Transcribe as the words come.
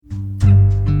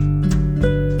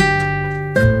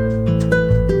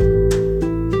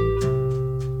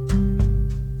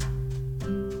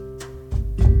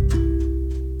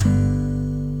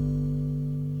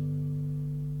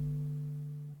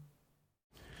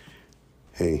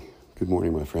Hey, good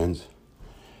morning, my friends.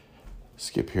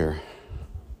 Skip here.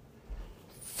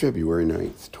 February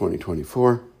 9th,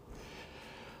 2024.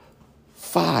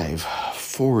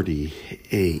 5:40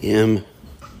 a.m.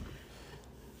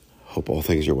 Hope all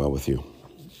things are well with you.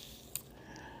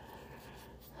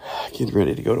 Getting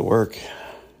ready to go to work.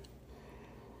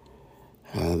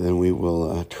 Then we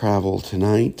will travel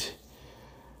tonight,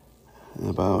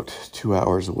 about 2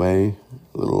 hours away,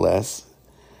 a little less,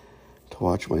 to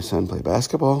watch my son play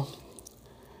basketball.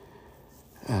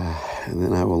 And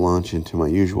then I will launch into my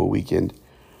usual weekend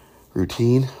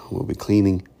routine. We'll be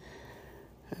cleaning,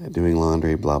 doing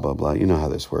laundry, blah, blah, blah. You know how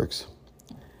this works.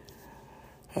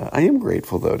 I am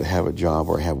grateful, though, to have a job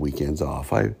where I have weekends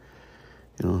off. I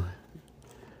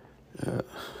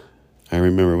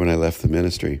remember when I left the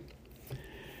ministry,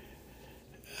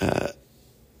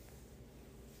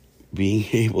 being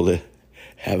able to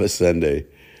have a Sunday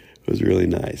was really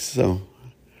nice. So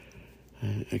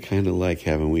I kind of like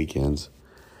having weekends.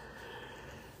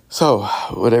 So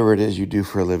whatever it is you do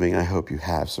for a living, I hope you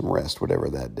have some rest, whatever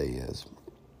that day is.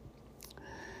 I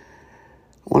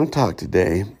want to talk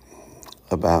today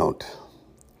about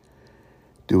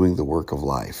doing the work of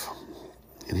life.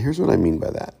 And here's what I mean by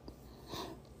that.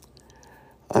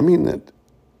 I mean that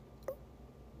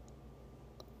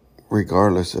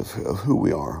regardless of who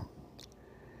we are,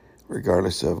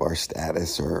 regardless of our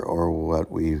status or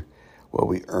what we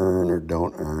earn or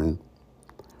don't earn,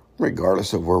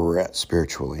 regardless of where we're at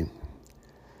spiritually,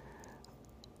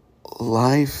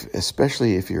 life,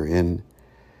 especially if you're in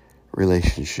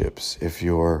relationships, if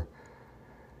you're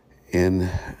in,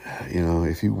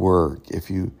 if you work, if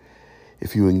you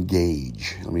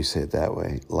engage, let me say it that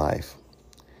way, life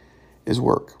is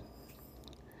work.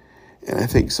 And I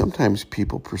think sometimes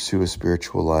people pursue a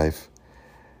spiritual life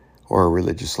or a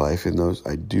religious life, and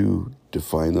I do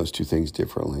define those two things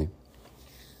differently,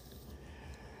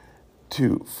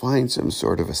 to find some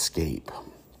sort of escape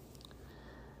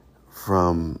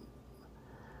from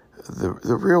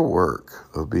the real work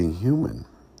of being human,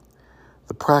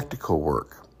 the practical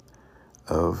work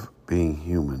of being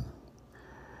human.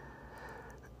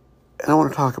 And I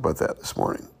want to talk about that this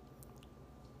morning,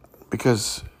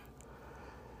 because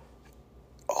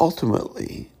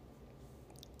ultimately,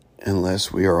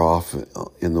 unless we are off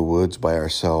in the woods by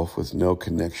ourselves with no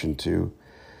connection to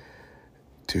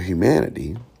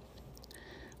humanity,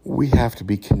 we have to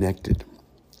be connected.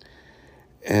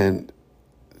 And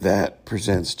that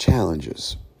presents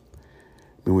challenges.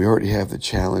 I mean, we already have the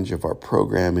challenge of our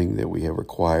programming that we have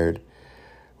required.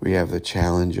 We have the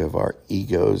challenge of our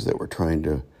egos that we're trying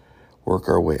to work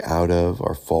our way out of,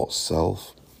 our false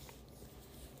self.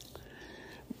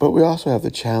 But we also have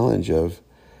the challenge of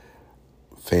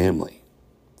family,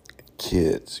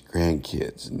 kids,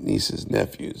 grandkids, nieces,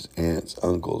 nephews, aunts,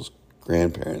 uncles,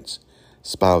 grandparents,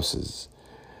 spouses,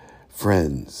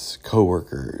 friends,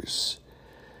 coworkers.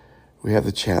 We have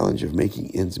the challenge of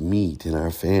making ends meet in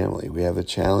our family. We have the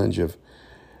challenge of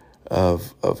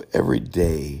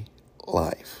everyday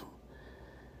life.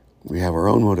 We have our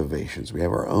own motivations. We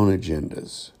have our own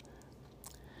agendas.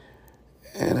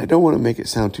 And I don't want to make it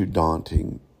sound too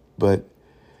daunting, but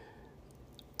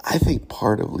I think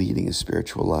part of leading a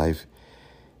spiritual life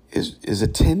is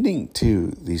attending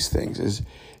to these things, is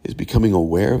becoming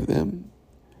aware of them,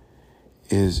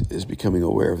 is becoming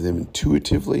aware of them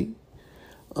intuitively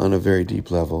on a very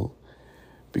deep level,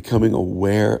 becoming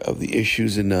aware of the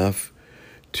issues enough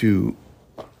to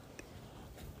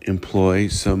employ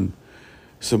some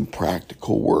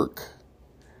practical work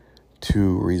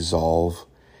to resolve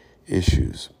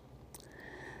issues.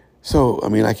 So, I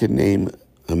mean, I could name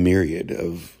a myriad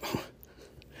of,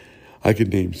 I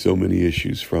could name so many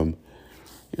issues, from,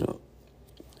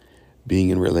 being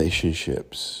in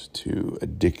relationships, to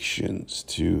addictions,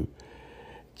 to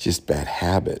just bad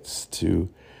habits, to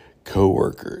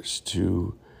coworkers,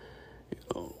 to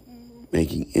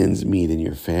making ends meet in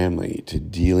your family, to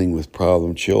dealing with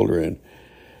problem children,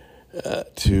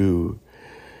 to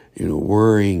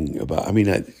worrying about. I mean,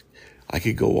 I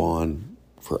could go on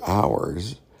for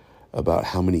hours about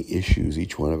how many issues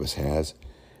each one of us has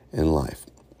in life.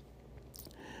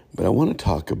 But I want to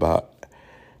talk about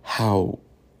how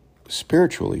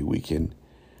spiritually we can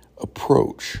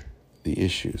approach the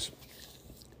issues,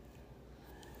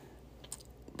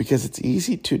 because it's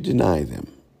easy to deny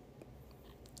them.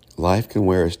 Life can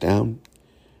wear us down.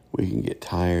 We can get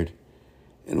tired,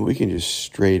 and we can just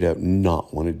straight up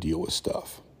not want to deal with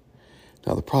stuff.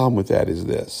 Now, the problem with that is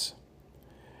this,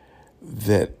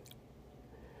 that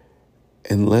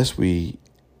unless we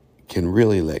can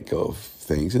really let go of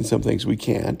things, and some things we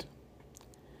can't,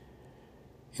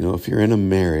 if you're in a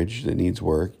marriage that needs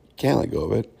work, you can't let go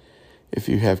of it. If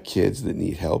you have kids that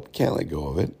need help, can't let go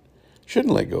of it,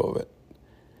 shouldn't let go of it.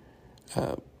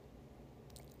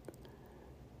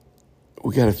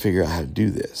 We got to figure out how to do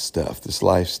this stuff, this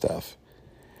life stuff.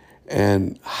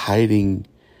 And hiding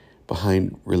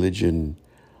behind religion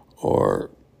or,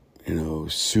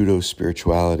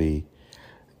 pseudo-spirituality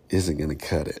isn't going to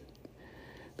cut it,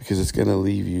 because it's going to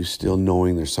leave you still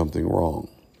knowing there's something wrong.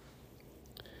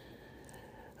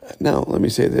 Now, let me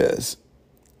say this.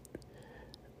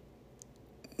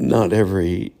 Not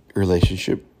every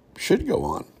relationship should go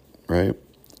on, right?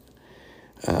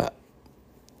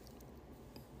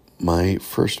 My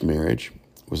first marriage,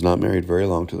 was not married very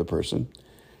long to the person,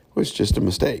 was just a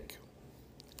mistake.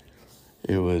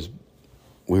 We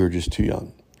were just too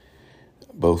young,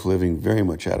 both living very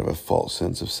much out of a false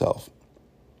sense of self.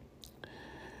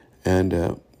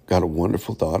 And got a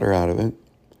wonderful daughter out of it.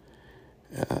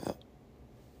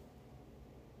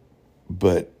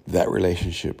 But that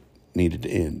relationship needed to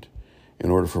end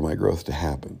in order for my growth to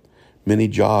happen. Many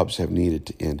jobs have needed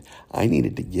to end. I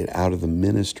needed to get out of the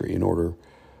ministry in order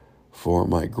for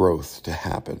my growth to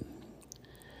happen.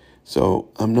 So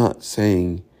I'm not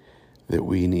saying that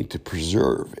we need to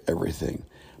preserve everything,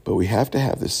 but we have to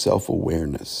have this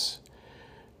self-awareness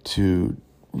to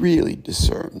really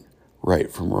discern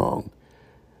right from wrong,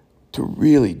 to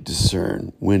really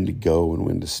discern when to go and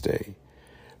when to stay,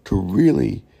 to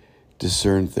really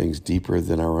discern things deeper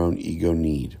than our own ego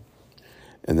need.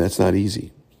 And that's not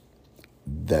easy.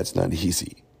 That's not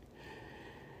easy.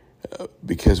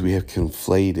 Because we have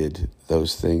conflated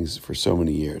those things for so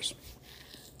many years.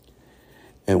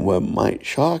 And what might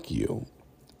shock you,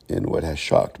 and what has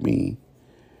shocked me,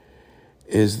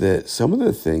 is that some of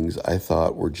the things I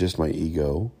thought were just my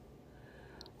ego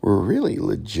were really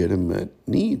legitimate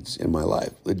needs in my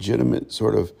life, legitimate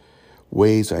sort of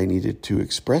ways I needed to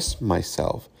express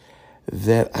myself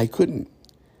that I couldn't.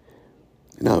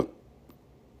 Now,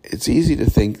 it's easy to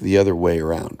think the other way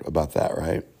around about that,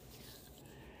 right?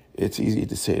 It's easy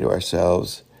to say to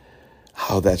ourselves,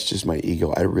 oh, that's just my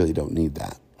ego. I really don't need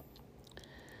that.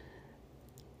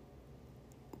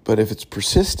 But if it's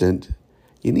persistent,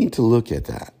 you need to look at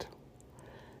that.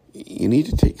 You need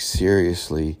to take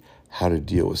seriously how to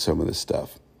deal with some of this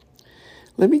stuff.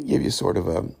 Let me give you sort of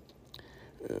a,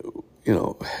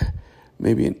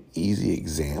 maybe an easy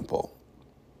example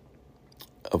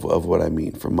of what I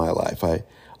mean from my life. I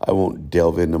won't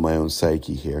delve into my own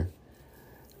psyche here.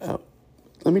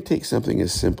 Let me take something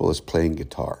as simple as playing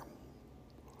guitar.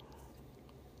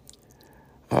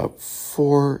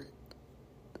 For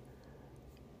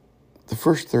the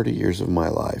first 30 years of my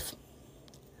life,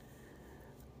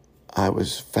 I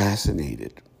was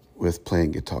fascinated with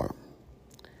playing guitar.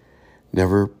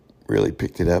 Never really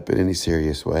picked it up in any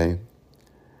serious way.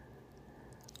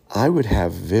 I would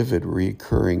have vivid,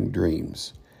 recurring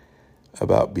dreams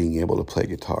about being able to play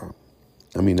guitar.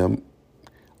 I mean,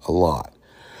 a lot.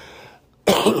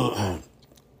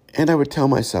 And I would tell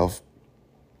myself,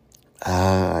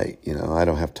 I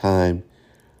don't have time.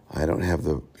 I don't have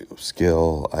the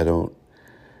skill. I don't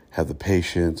have the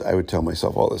patience. I would tell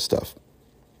myself all this stuff.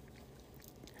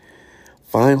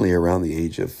 Finally, around the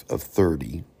age of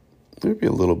 30, maybe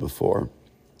a little before,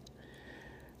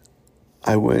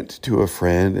 I went to a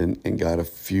friend and got a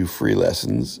few free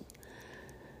lessons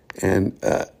and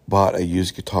bought a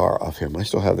used guitar off him. I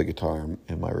still have the guitar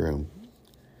in my room.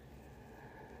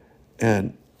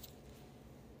 And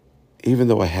even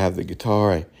though I have the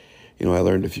guitar, I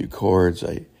learned a few chords.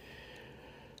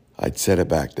 I'd set it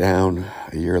back down.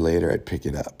 A year later, I'd pick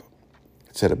it up.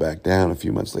 I'd set it back down. A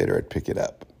few months later, I'd pick it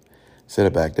up. Set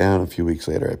it back down. A few weeks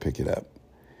later, I'd pick it up.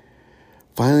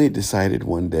 Finally decided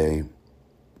one day,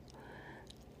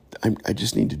 I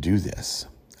just need to do this.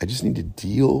 I just need to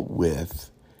deal with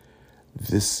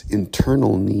this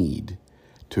internal need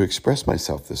to express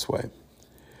myself this way.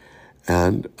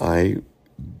 And I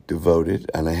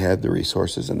devoted, and I had the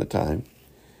resources and the time,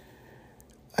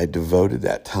 I devoted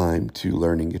that time to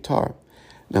learning guitar.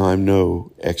 Now, I'm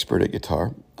no expert at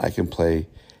guitar. I can play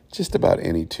just about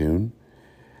any tune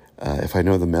if I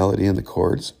know the melody and the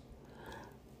chords.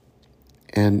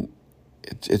 And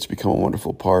it's become a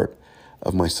wonderful part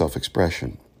of my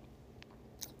self-expression.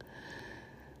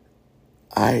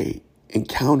 I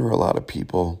encounter a lot of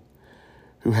people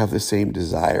who have the same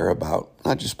desire about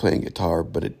not just playing guitar,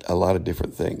 but a lot of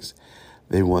different things.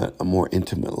 They want a more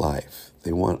intimate life.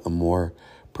 They want a more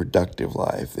productive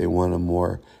life. They want a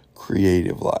more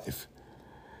creative life.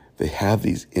 They have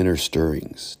these inner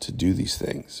stirrings to do these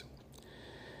things.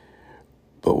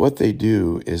 But what they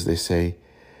do is they say,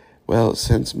 well,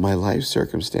 since my life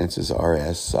circumstances are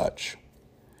as such,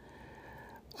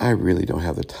 I really don't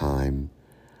have the time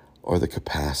or the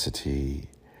capacity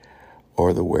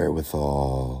or the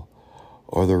wherewithal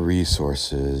or the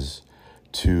resources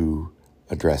to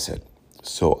address it.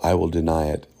 So I will deny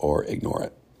it or ignore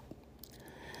it.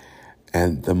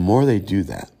 And the more they do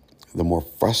that, the more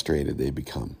frustrated they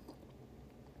become.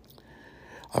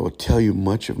 I will tell you,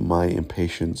 much of my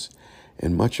impatience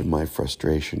and much of my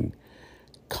frustration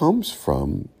comes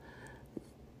from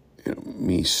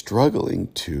me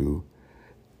struggling to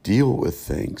deal with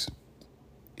things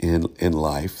in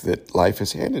life that life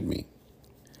has handed me.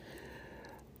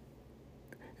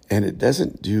 And it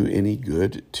doesn't do any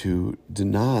good to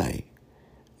deny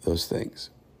those things.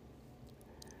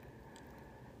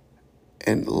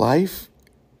 And life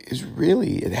is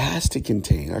really, it has to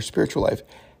contain, our spiritual life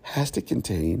has to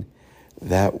contain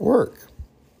that work.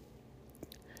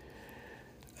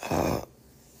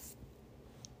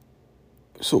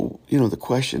 So, the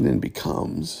question then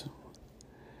becomes,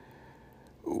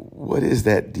 what is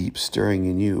that deep stirring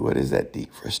in you? What is that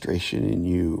deep frustration in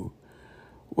you?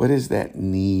 What is that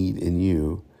need in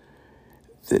you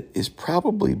that is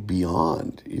probably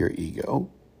beyond your ego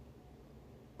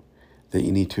that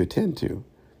you need to attend to?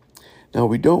 Now,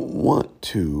 we don't want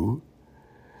to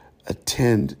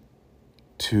attend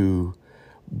to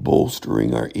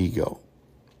bolstering our ego.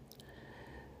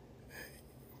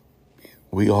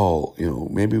 We all,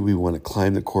 maybe we want to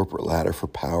climb the corporate ladder for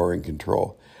power and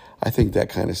control. I think that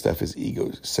kind of stuff is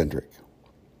egocentric.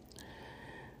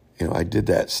 I did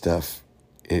that stuff.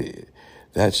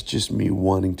 That's just me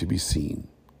wanting to be seen.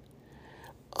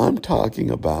 I'm talking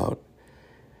about,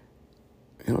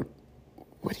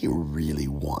 what do you really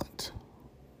want?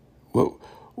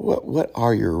 What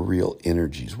are your real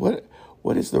energies? What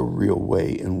is the real way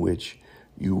in which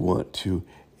you want to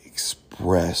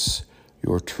express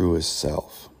your truest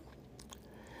self?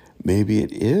 Maybe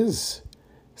it is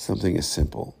something as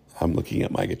simple. I'm looking at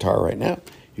my guitar right now.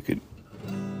 You could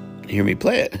hear me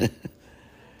play it.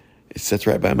 It sits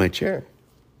right by my chair.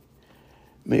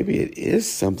 Maybe it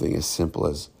is something as simple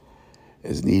as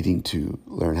needing to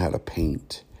learn how to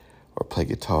paint or play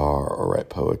guitar or write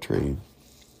poetry,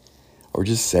 or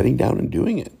just sitting down and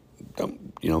doing it.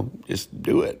 Just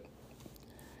do it.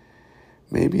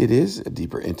 Maybe it is a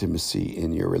deeper intimacy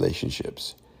in your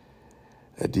relationships,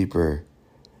 a deeper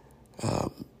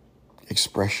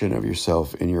expression of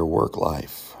yourself in your work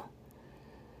life.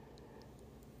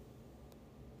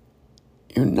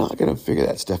 You're not going to figure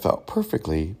that stuff out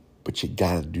perfectly, but you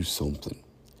got to do something.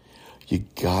 You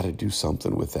got to do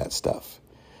something with that stuff,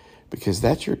 because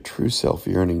that's your true self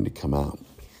yearning to come out.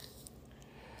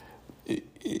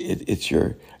 It's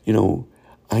your,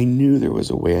 I knew there was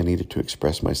a way I needed to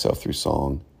express myself through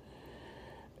song.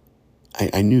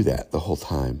 I knew that the whole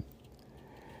time.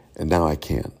 And now I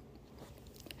can.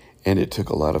 And it took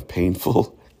a lot of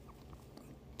painful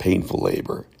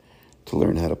labor to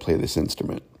learn how to play this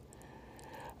instrument.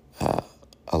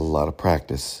 A lot of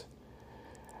practice.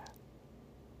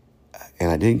 And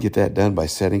I didn't get that done by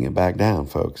setting it back down,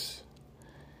 folks.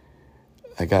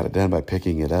 I got it done by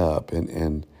picking it up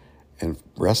and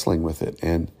wrestling with it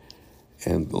and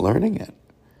learning it.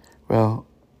 Well,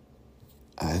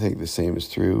 I think the same is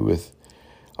true with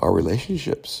our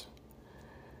relationships.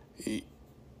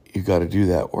 You got to do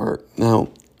that work. Now,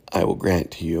 I will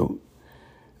grant to you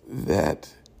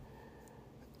that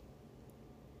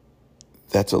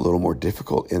that's a little more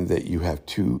difficult in that you have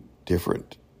two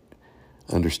different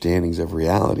understandings of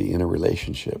reality in a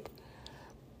relationship.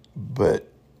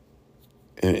 But,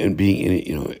 and being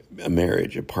in, a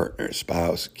marriage, a partner, a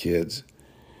spouse, kids,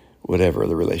 whatever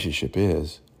the relationship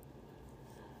is.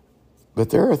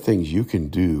 But there are things you can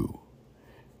do,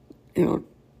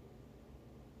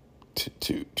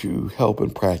 to help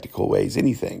in practical ways,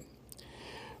 anything.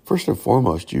 First and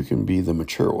foremost, you can be the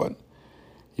mature one.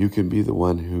 You can be the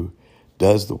one who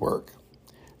does the work.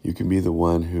 You can be the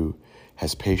one who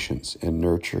has patience and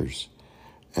nurtures.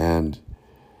 And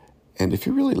if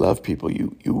you really love people,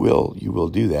 you will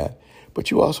do that.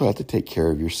 But you also have to take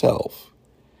care of yourself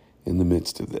in the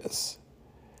midst of this.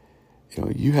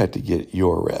 You have to get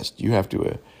your rest. You have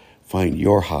to find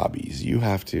your hobbies. You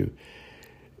have to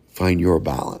find your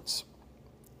balance.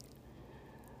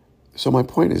 So my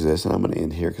point is this, and I'm going to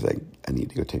end here because I need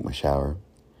to go take my shower.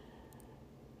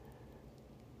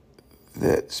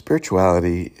 That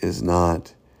spirituality is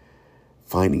not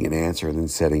finding an answer and then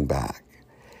setting back.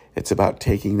 It's about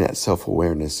taking that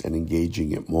self-awareness and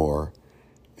engaging it more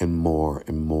and more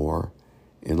and more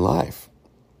in life.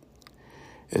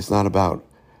 It's not about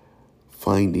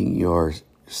finding your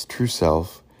true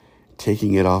self,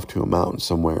 taking it off to a mountain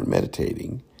somewhere and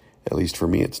meditating. At least for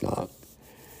me, it's not.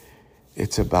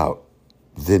 It's about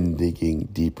then digging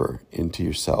deeper into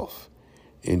yourself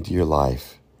into your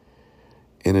life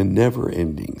in a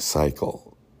never-ending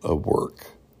cycle of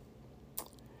work,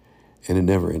 in a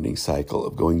never-ending cycle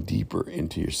of going deeper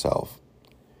into yourself.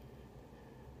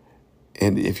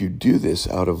 And if you do this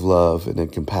out of love and then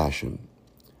compassion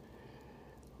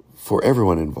for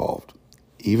everyone involved,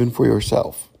 even for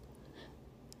yourself,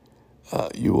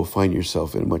 you will find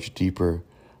yourself in a much deeper,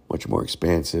 much more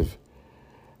expansive,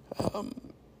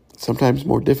 sometimes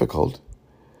more difficult,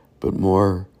 but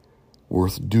more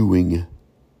worth doing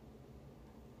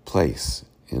place,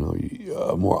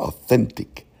 a more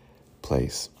authentic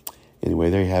place. Anyway,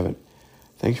 there you have it.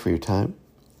 Thanks for your time,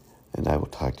 and I will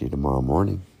talk to you tomorrow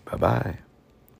morning. Bye-bye.